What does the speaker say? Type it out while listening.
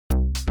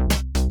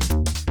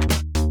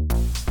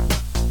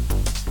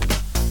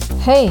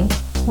Hey,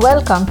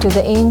 welcome to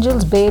the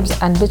Angels, Babes,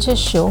 and Bitches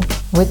show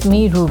with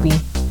me, Ruby.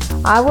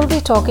 I will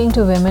be talking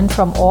to women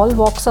from all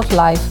walks of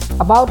life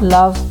about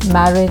love,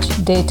 marriage,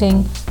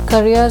 dating,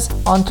 careers,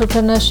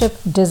 entrepreneurship,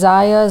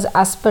 desires,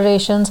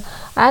 aspirations,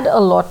 and a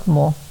lot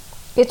more.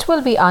 It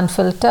will be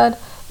unfiltered,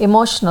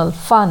 emotional,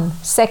 fun,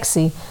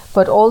 sexy,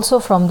 but also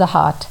from the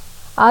heart.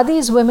 Are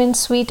these women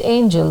sweet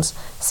angels,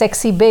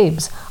 sexy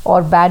babes,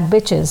 or bad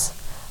bitches?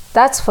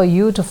 That's for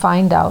you to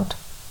find out.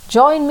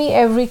 Join me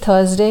every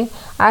Thursday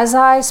as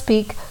I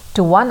speak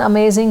to one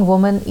amazing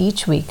woman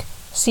each week.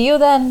 See you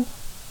then.